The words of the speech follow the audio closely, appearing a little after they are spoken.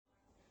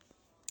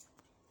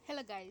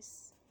Hello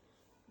guys,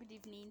 good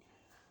evening.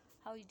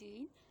 How you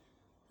doing?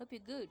 Hope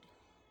you're good.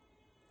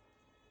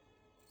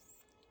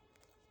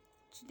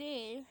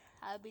 Today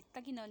I'll be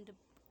talking on the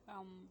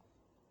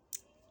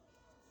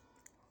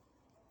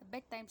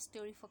bedtime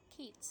story for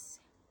kids.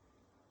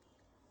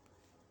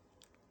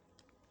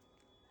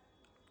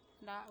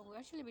 Now we'll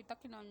actually be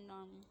talking on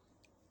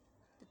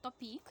the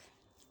topic,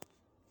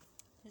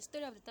 the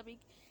story of the topic,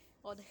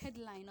 or the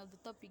headline of the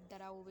topic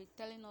that I will be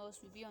telling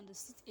us will be on a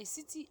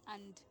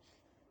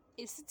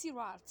city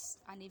rat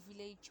and a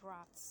village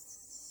rat.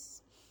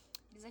 It's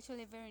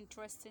actually a very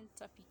interesting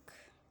topic,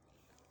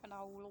 and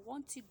I will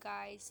want you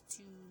guys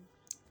to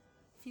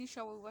finish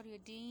up with what you're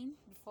doing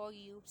before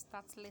you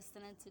start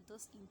listening to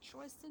this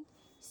interesting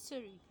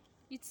story.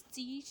 It's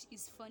teach,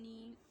 it's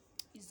funny,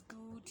 it's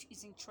good,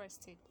 it's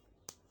interesting.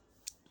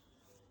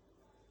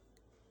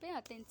 Pay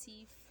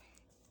attentive,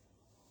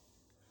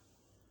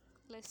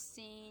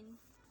 listen,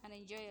 and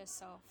enjoy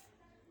yourself.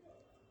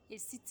 A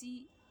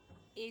city,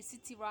 a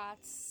city rat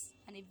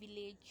and a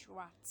village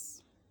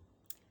rat.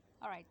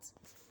 Alright.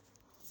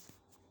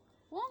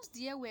 Once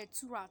there were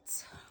two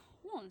rats.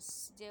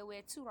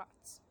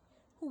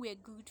 Who were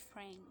good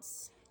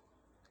friends.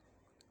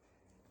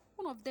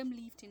 One of them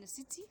lived in a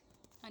city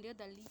and the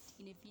other lived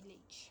in a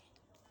village.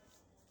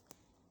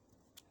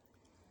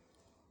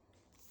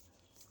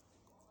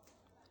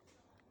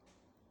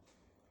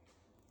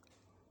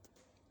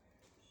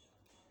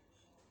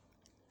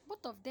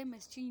 Both of them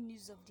exchanged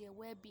news of their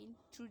well-being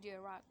through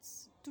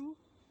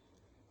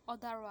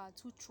other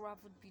rats who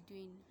traveled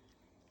between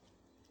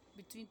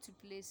two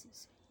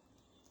places.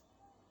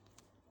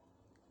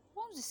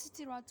 Once the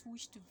city rat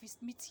wished to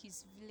meet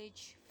his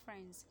village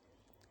friends,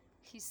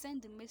 he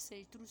sent the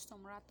message through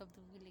some rat of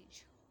the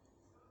village.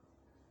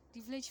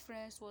 The village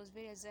friends was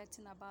very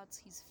excited about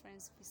his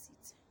friend's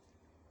visit.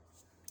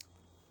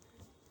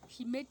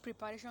 He made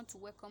preparation to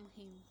welcome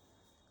him.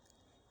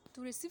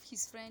 To receive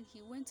his friend,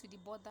 he went to the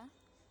border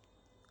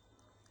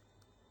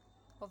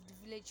of the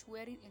village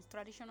wearing a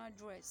traditional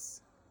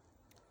dress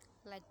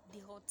like the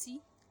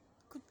hoti,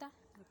 kuta,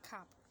 and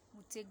cap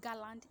with a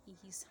garland in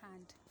his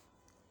hand.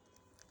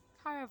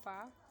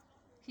 However,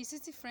 his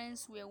city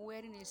friends were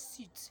wearing a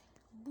suit,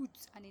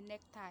 boots, and a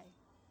necktie.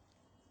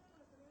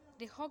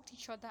 They hugged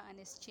each other and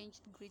exchanged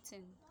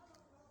greetings.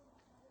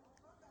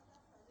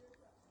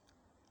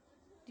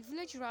 The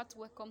village rat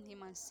welcomed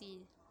him and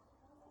said,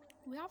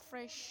 "We have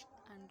fresh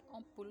and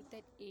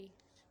unpolluted air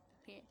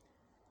here.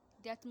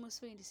 The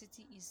atmosphere in the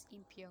city is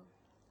impure."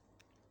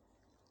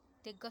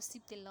 They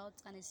gossiped a lot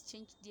and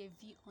exchanged their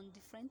view on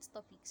different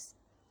topics.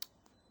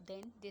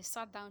 Then they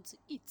sat down to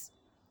eat.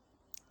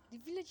 The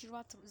village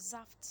rat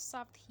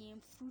served him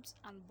fruit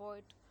and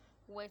boiled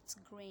wheat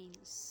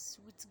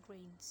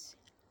grains.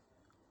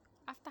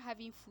 After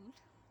having food,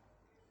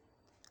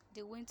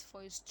 they went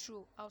for a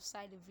stroll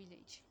outside the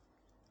village.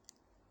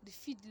 The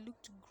field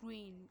looked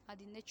green and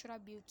the natural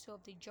beauty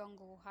of the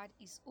jungle had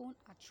its own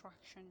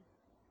attraction.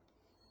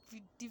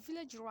 The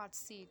village rat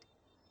said,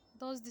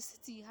 "Does the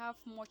city have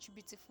much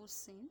beautiful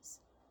scenes?"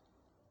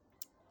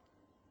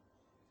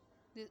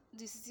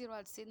 The city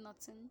rat said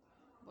nothing,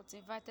 but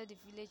invited the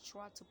village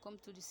rat to come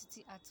to the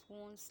city at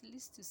once, at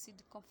least to see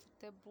the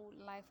comfortable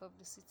life of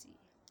the city.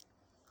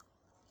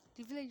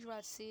 The village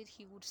rat said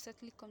he would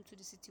certainly come to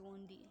the city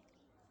one day.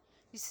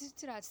 The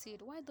city rat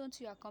said, "Why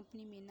don't you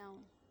accompany me now?"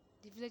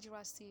 The village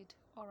rat said,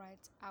 "All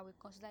right, I will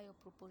consider your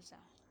proposal."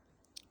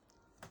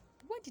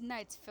 When the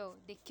night fell,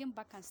 they came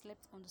back and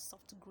slept on the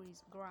soft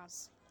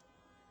grass.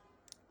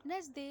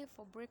 Next day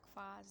for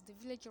breakfast, the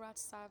village rat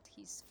served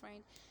his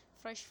friend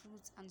fresh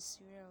fruits and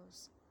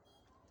cereals.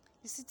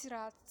 The city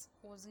rat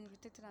was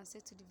irritated and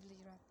said to the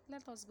village rat,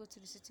 "Let us go to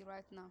the city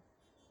right now.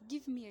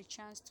 Give me a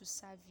chance to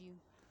serve you."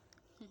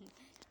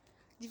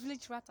 The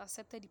village rat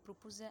accepted the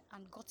proposal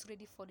and got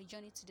ready for the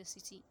journey to the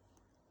city.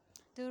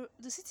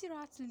 The city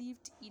rat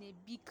lived in a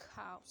big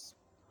house.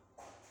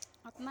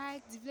 At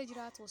night, the village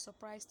rat was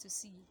surprised to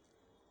see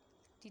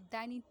the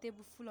dining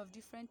table full of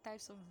different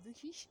types of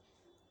dishes.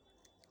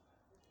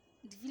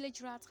 The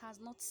village rat has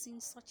not seen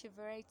such a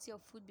variety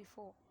of food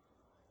before.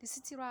 The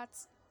city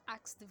rat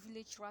asked the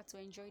village rat to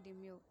enjoy the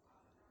meal.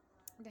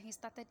 Then he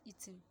started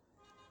eating.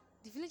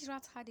 The village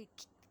rat had a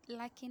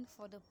liking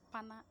for the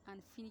panna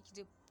and finished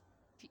the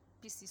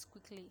pieces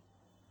quickly.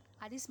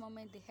 At this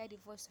moment, they heard the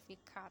voice of a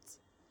cat.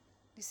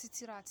 The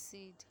city rat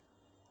said,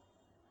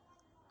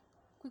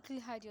 "Quickly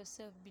hide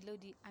yourself below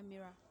the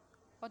almirah,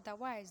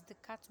 otherwise the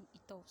cat will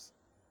eat us."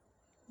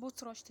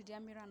 Both rushed to the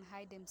almirah and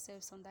hid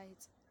themselves under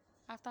it.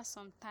 After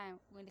some time,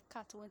 when the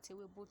cat went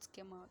away, both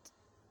came out.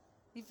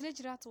 The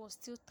village rat was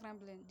still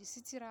trembling. The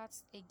city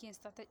rat again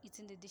started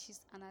eating the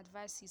dishes and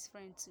advised his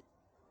friend to,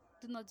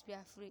 "Do not be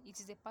afraid, it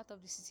is a part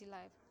of the city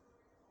life."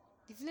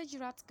 The village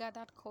rat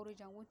gathered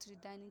courage and went to the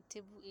dining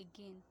table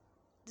again.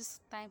 This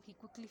time he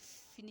quickly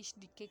finished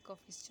the cake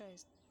of his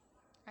choice.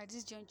 At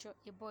this juncture,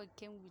 a boy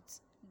came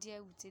with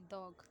a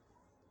dog.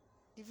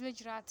 The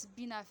village rat,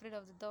 being afraid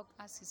of the dog,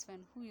 asked his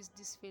friend, "Who is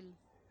this fellow?"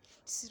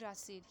 The city rat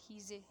said, He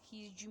is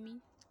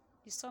Jumi,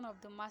 the son of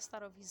the master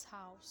of his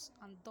house,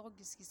 and dog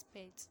is his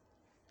pet."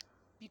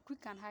 Be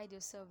quick and hide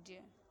yourself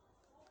there.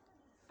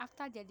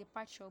 After their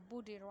departure,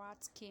 both the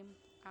rats came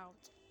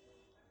out.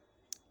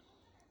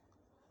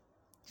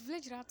 The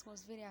village rat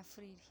was very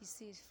afraid. He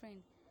said,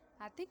 "Friend,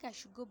 I think I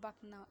should go back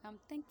now. I'm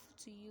thankful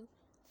to you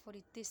for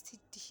the tasty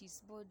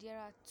dishes, but there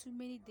are too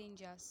many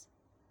dangers."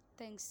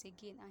 Thanks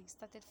again, and he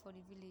started for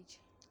the village.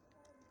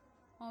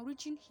 On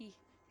reaching, he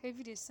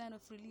heaved a sign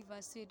of relief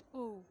and said,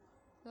 "Oh,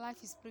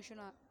 life is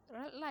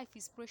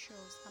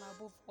precious, and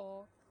above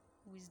all,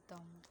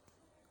 wisdom."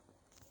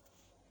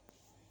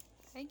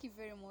 Thank you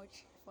very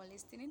much for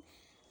listening.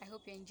 I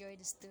hope you enjoyed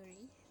the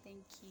story.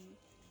 Thank you.